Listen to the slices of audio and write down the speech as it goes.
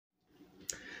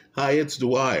Hi, it's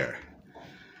Dwyer.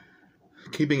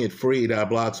 Keeping it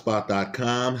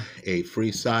free.blogspot.com, a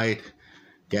free site.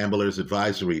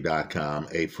 Gamblersadvisory.com,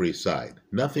 a free site.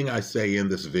 Nothing I say in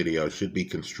this video should be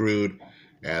construed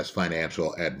as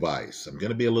financial advice. I'm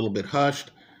going to be a little bit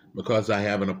hushed because I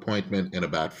have an appointment in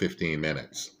about 15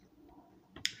 minutes.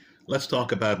 Let's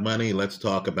talk about money. Let's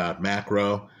talk about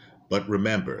macro. But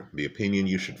remember, the opinion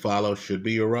you should follow should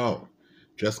be your own.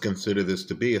 Just consider this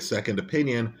to be a second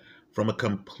opinion from a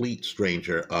complete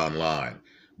stranger online.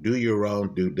 Do your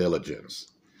own due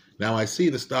diligence. Now, I see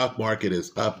the stock market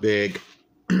is up big.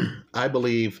 I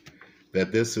believe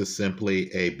that this is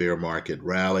simply a bear market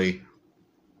rally.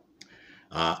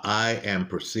 I am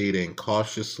proceeding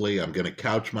cautiously. I'm going to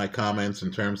couch my comments in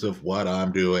terms of what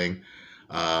I'm doing.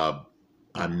 I'm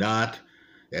not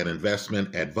an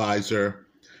investment advisor.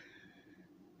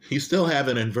 You still have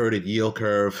an inverted yield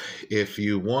curve. If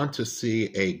you want to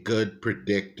see a good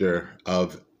predictor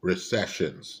of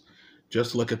recessions,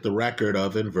 just look at the record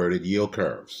of inverted yield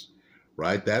curves,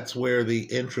 right? That's where the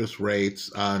interest rates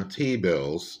on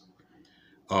T-bills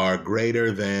are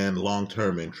greater than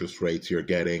long-term interest rates you're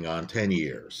getting on 10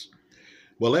 years.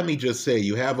 Well, let me just say,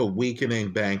 you have a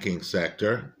weakening banking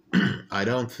sector. I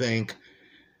don't think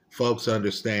folks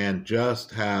understand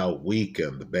just how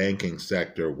weakened the banking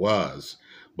sector was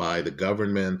by the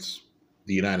government's,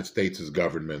 the United States'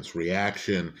 government's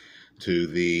reaction to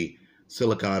the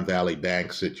Silicon Valley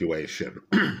Bank situation.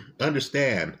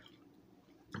 Understand,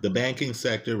 the banking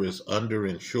sector is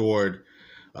underinsured.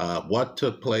 What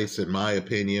took place, in my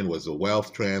opinion, was a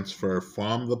wealth transfer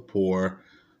from the poor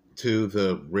to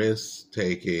the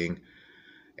risk-taking,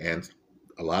 and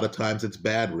a lot of times it's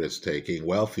bad risk-taking,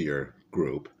 wealthier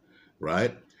group,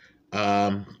 right?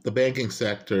 The banking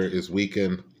sector is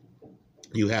weakened.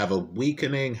 You have a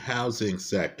weakening housing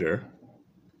sector,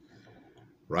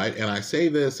 right? And I say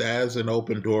this as an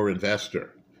open-door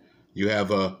investor. You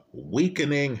have a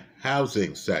weakening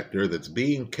housing sector that's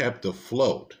being kept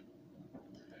afloat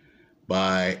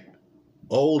by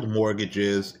old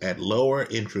mortgages at lower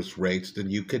interest rates than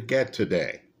you could get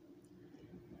today,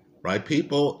 right?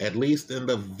 People, at least in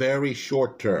the very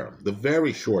short term,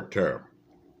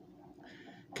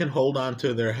 can hold on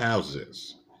to their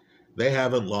houses. They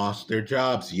haven't lost their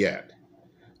jobs yet.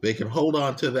 They can hold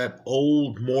on to that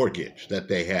old mortgage that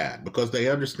they had because they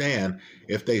understand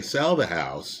if they sell the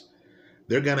house,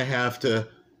 they're going to have to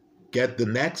get the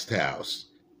next house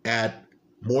at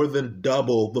more than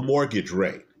double the mortgage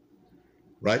rate,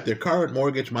 right? Their current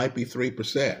mortgage might be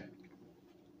 3%.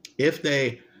 If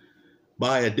they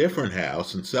buy a different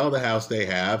house and sell the house they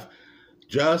have,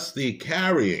 just the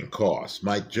carrying costs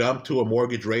might jump to a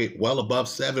mortgage rate well above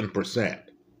 7%,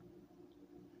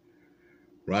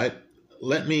 right?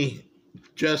 Let me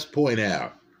just point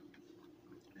out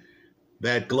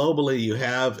that globally you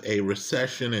have a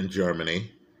recession in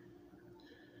Germany.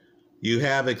 You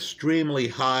have extremely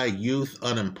high youth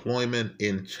unemployment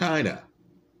in China.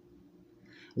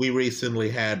 We recently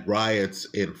had riots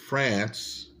in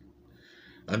France.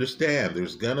 Understand,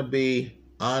 there's going to be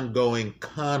ongoing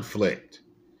conflict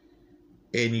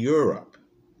in Europe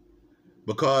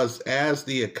because as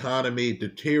the economy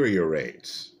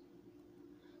deteriorates,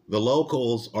 the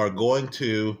locals are going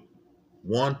to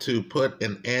want to put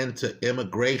an end to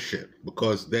immigration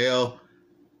because they'll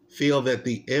feel that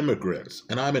the immigrants,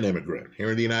 and I'm an immigrant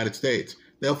here in the United States,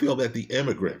 they'll feel that the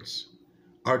immigrants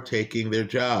are taking their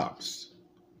jobs,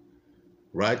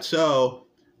 right? So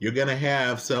you're going to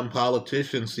have some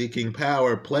politicians seeking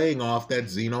power playing off that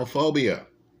xenophobia.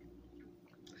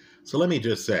 So let me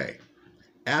just say,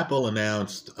 Apple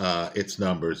announced its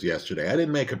numbers yesterday. I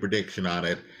didn't make a prediction on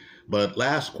it, but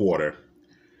last quarter,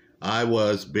 I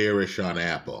was bearish on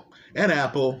Apple. And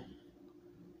Apple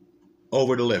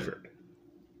over-delivered,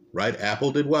 right?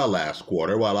 Apple did well last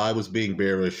quarter while I was being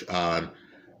bearish on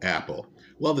Apple.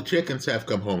 Well, the chickens have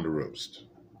come home to roost,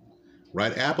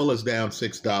 right? Apple is down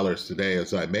 $6 today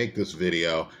as I make this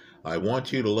video. I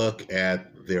want you to look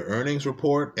at their earnings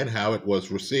report and how it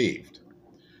was received,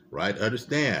 right?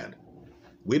 Understand,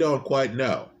 we don't quite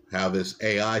know how this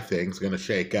AI thing is going to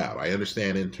shake out. I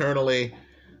understand internally,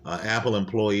 Apple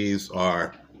employees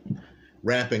are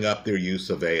ramping up their use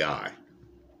of AI.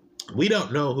 We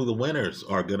don't know who the winners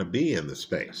are going to be in the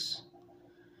space,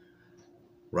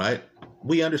 right?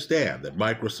 We understand that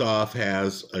Microsoft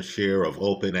has a share of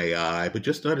OpenAI, but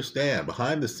just understand,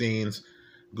 behind the scenes,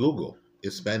 Google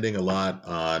is spending a lot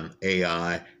on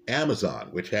AI. Amazon,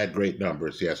 which had great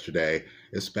numbers yesterday,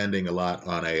 is spending a lot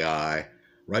on AI.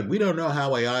 Right? We don't know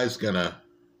how AI is going to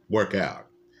work out.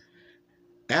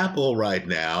 Apple right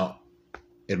now,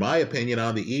 in my opinion,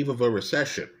 on the eve of a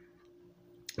recession,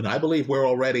 and I believe we're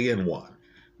already in one.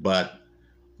 but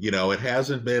it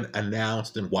hasn't been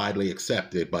announced and widely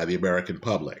accepted by the American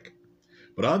public.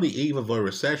 But on the eve of a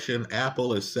recession,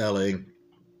 Apple is selling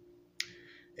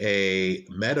a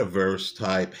metaverse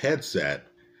type headset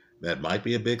that might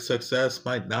be a big success,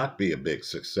 might not be a big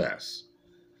success.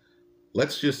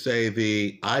 Let's just say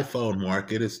the iPhone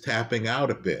market is tapping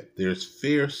out a bit. There's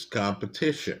fierce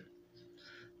competition.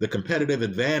 The competitive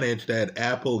advantage that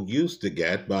Apple used to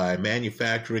get by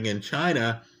manufacturing in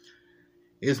China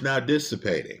is now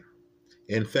dissipating.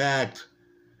 In fact,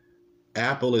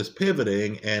 Apple is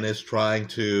pivoting and is trying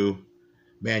to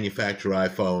manufacture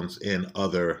iPhones in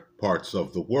other parts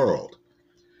of the world,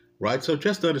 right? So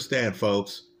just understand,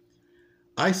 folks,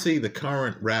 I see the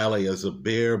current rally as a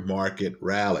bear market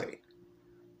rally,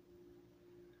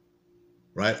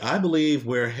 right? I believe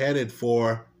we're headed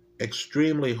for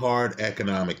extremely hard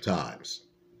economic times.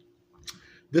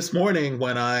 This morning,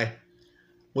 when I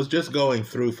was just going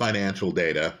through financial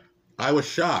data, I was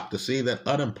shocked to see that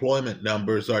unemployment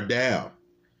numbers are down.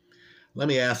 Let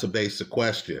me ask a basic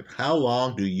question. How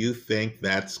long do you think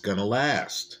that's going to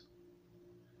last?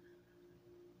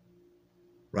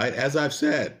 Right? As I've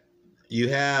said, you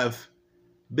have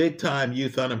big time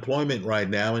youth unemployment right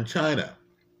now in China.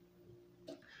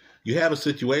 You have a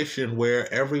situation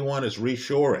where everyone is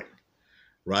reshoring,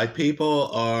 right? People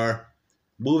are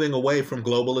moving away from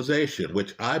globalization,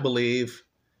 which I believe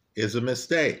is a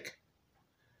mistake,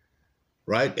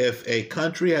 right? If a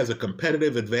country has a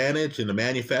competitive advantage in the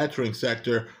manufacturing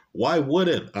sector, why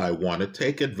wouldn't I want to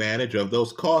take advantage of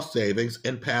those cost savings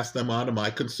and pass them on to my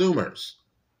consumers?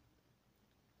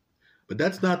 But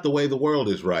that's not the way the world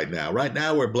is right now. Right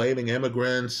now, we're blaming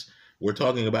immigrants. We're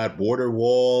talking about border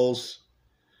walls,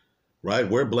 right?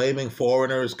 We're blaming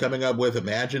foreigners, coming up with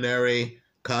imaginary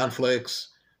conflicts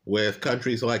with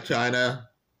countries like China.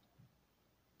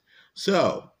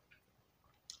 So,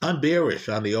 I'm bearish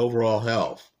on the overall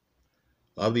health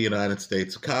of the United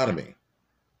States economy,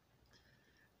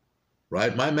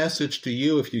 right? My message to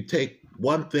you, if you take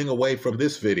one thing away from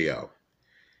this video,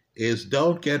 is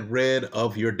don't get rid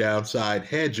of your downside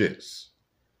hedges.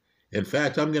 In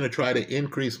fact, I'm going to try to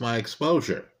increase my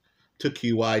exposure to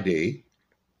QID,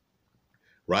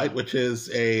 right, which is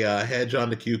a hedge on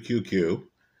the QQQ.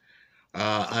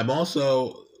 I'm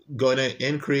also going to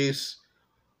increase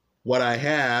what I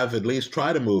have, at least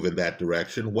try to move in that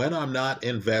direction when I'm not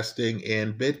investing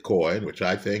in Bitcoin, which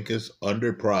I think is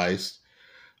underpriced.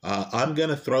 I'm going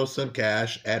to throw some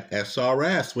cash at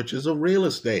SRS, which is a real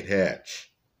estate hedge.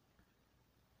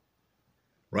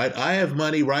 Right? I have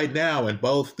money right now in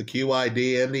both the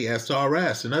QID and the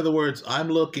SRS. In other words, I'm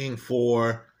looking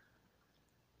for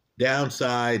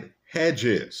downside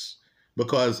hedges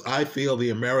because I feel the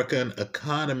American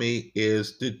economy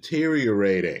is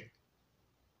deteriorating.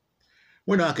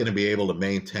 We're not going to be able to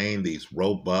maintain these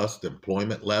robust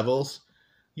employment levels.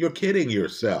 You're kidding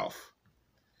yourself.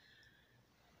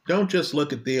 Don't just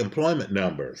look at the employment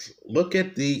numbers. Look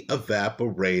at the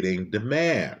evaporating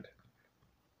demand.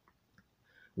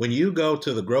 When you go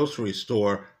to the grocery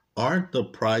store, aren't the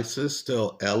prices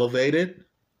still elevated?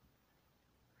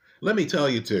 Let me tell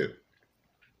you too.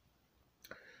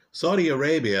 Saudi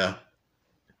Arabia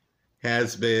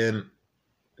has been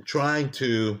trying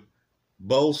to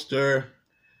bolster,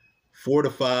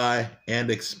 fortify, and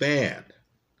expand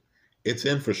its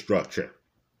infrastructure.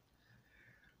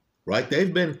 Right?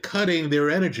 They've been cutting their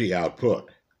energy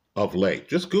output of late.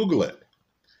 Just Google it.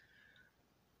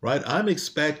 Right? I'm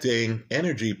expecting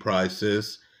energy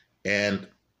prices, and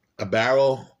a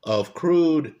barrel of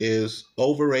crude is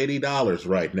over $80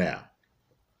 right now.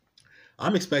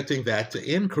 I'm expecting that to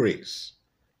increase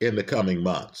in the coming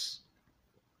months.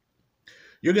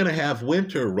 You're going to have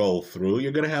winter roll through.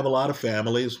 You're going to have a lot of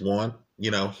families want,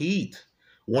 heat,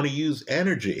 want to use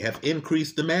energy, have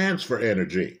increased demands for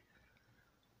energy.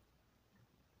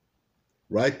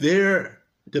 Right? Their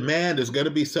demand is going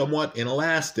to be somewhat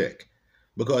inelastic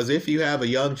because if you have a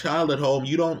young child at home,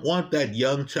 you don't want that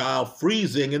young child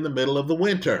freezing in the middle of the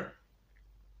winter.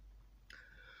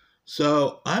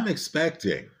 So I'm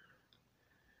expecting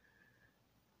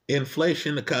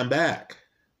inflation to come back.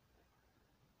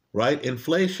 Right?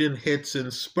 Inflation hits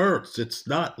in spurts. It's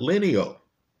not linear.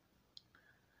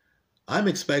 I'm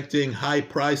expecting high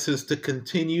prices to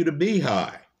continue to be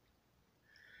high.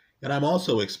 And I'm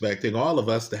also expecting all of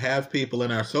us to have people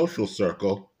in our social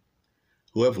circle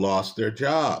who have lost their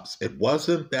jobs. It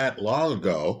wasn't that long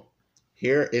ago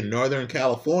here in Northern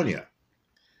California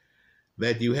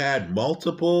that you had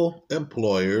multiple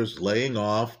employers laying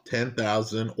off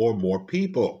 10,000 or more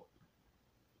people.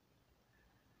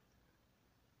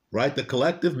 Right? The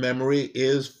collective memory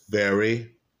is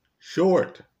very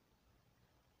short.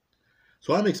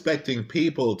 So I'm expecting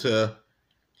people to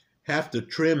have to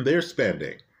trim their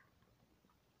spending.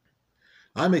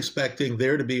 I'm expecting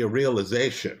there to be a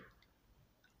realization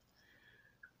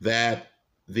that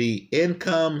the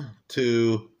income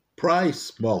to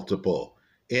price multiple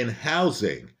in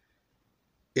housing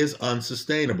is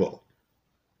unsustainable,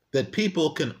 that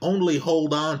people can only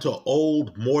hold on to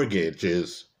old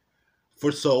mortgages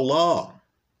for so long,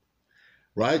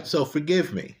 right? So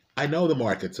forgive me. I know the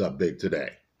market's up big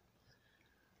today,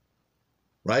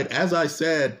 right? As I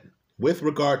said, with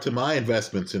regard to my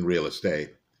investments in real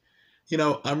estate,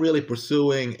 I'm really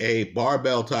pursuing a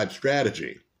barbell type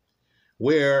strategy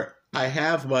where I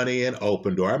have money in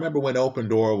Open Door. I remember when Open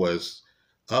Door was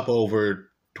up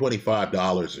over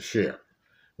 $25 a share,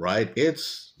 right?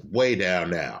 It's way down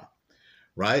now,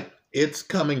 right? It's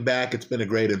coming back. It's been a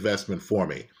great investment for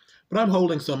me. But I'm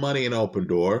holding some money in Open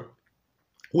Door,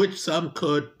 which some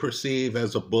could perceive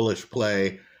as a bullish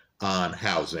play on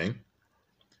housing.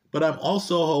 But I'm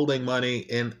also holding money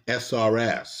in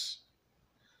SRS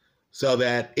so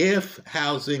that if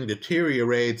housing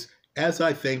deteriorates, as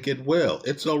I think it will,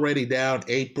 it's already down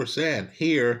 8%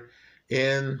 here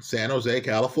in San Jose,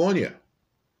 California,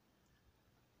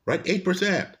 right?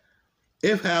 8%.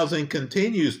 If housing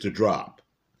continues to drop,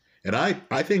 and I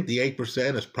think the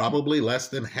 8% is probably less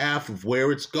than half of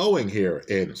where it's going here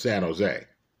in San Jose,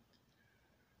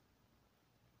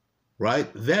 right?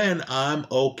 Then I'm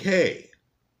okay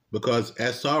because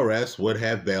SRS would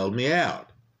have bailed me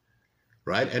out,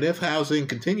 right? And if housing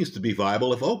continues to be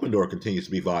viable, if Open Door continues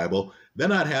to be viable,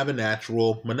 then I'd have a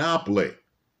natural monopoly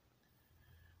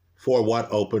for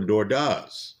what Open Door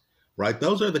does, right?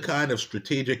 Those are the kind of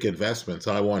strategic investments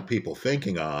I want people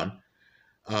thinking on.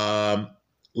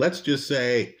 Let's just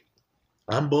say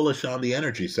I'm bullish on the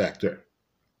energy sector.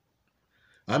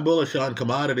 I'm bullish on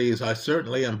commodities. I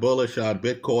certainly am bullish on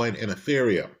Bitcoin and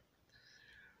Ethereum,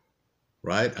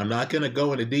 right? I'm not going to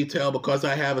go into detail because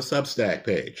I have a Substack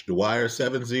page, Dwyer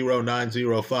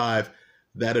 70905,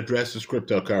 that addresses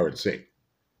cryptocurrency.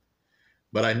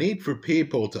 But I need for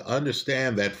people to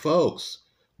understand that, folks,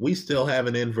 we still have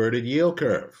an inverted yield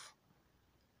curve.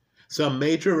 Some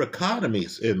major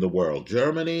economies in the world,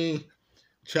 Germany,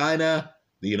 China,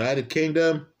 the United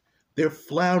Kingdom, they're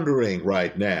floundering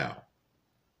right now.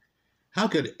 How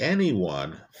could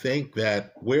anyone think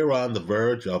that we're on the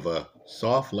verge of a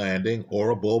soft landing or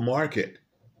a bull market?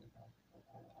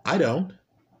 I don't.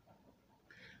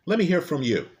 Let me hear from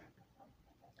you.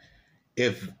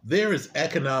 If there is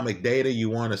economic data you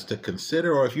want us to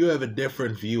consider, or if you have a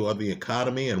different view of the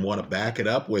economy and want to back it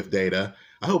up with data,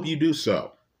 I hope you do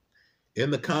so in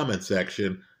the comment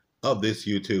section of this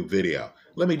YouTube video.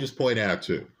 Let me just point out,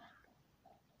 too,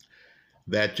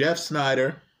 that Jeff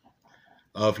Snyder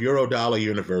of Eurodollar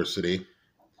University,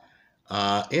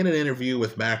 in an interview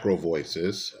with Macro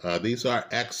Voices, these are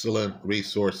excellent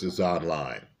resources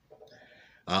online,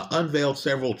 unveiled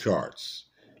several charts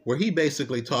where he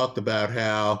basically talked about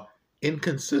how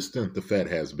inconsistent the Fed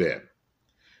has been.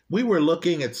 We were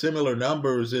looking at similar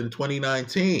numbers in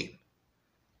 2019,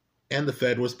 and the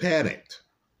Fed was panicked.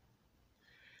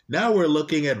 Now we're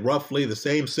looking at roughly the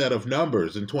same set of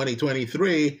numbers in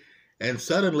 2023, and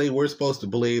suddenly we're supposed to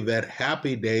believe that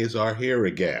happy days are here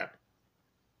again.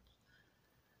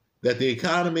 That the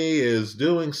economy is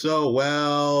doing so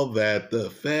well, that the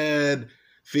Fed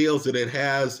feels that it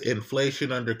has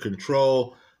inflation under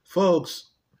control.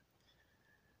 Folks,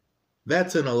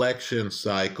 that's an election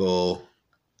cycle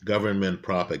government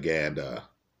propaganda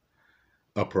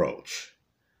approach,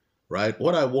 right?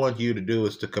 What I want you to do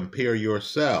is to compare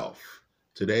yourself,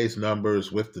 today's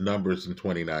numbers with the numbers in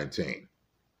 2019,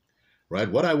 right?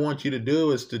 What I want you to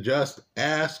do is to just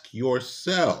ask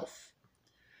yourself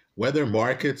whether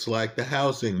markets like the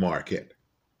housing market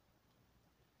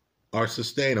are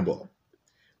sustainable.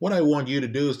 What I want you to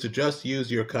do is to just use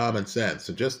your common sense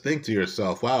and just think to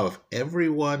yourself, wow, if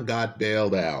everyone got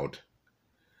bailed out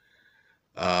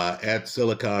at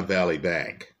Silicon Valley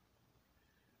Bank,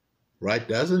 right,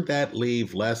 doesn't that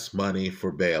leave less money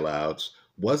for bailouts?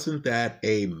 Wasn't that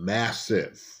a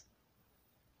massive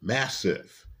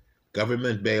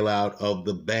government bailout of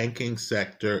the banking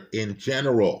sector in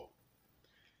general?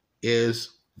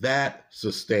 Is that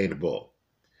sustainable?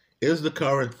 Is the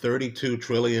current $32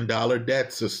 trillion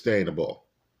debt sustainable?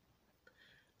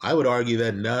 I would argue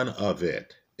that none of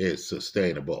it is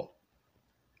sustainable,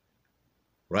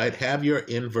 right? Have your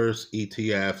inverse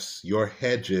ETFs, your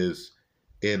hedges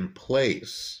in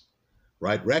place,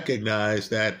 right? Recognize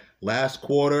that last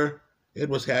quarter, it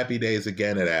was happy days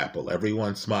again at Apple.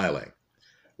 Everyone's smiling,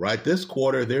 right? This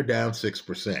quarter, they're down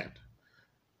 6%,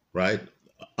 right?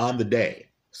 On the day,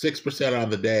 6%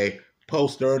 on the day,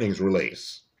 post-earnings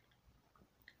release,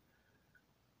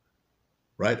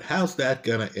 right? How's that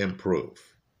going to improve?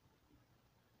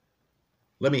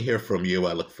 Let me hear from you.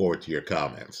 I look forward to your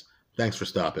comments. Thanks for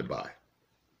stopping by.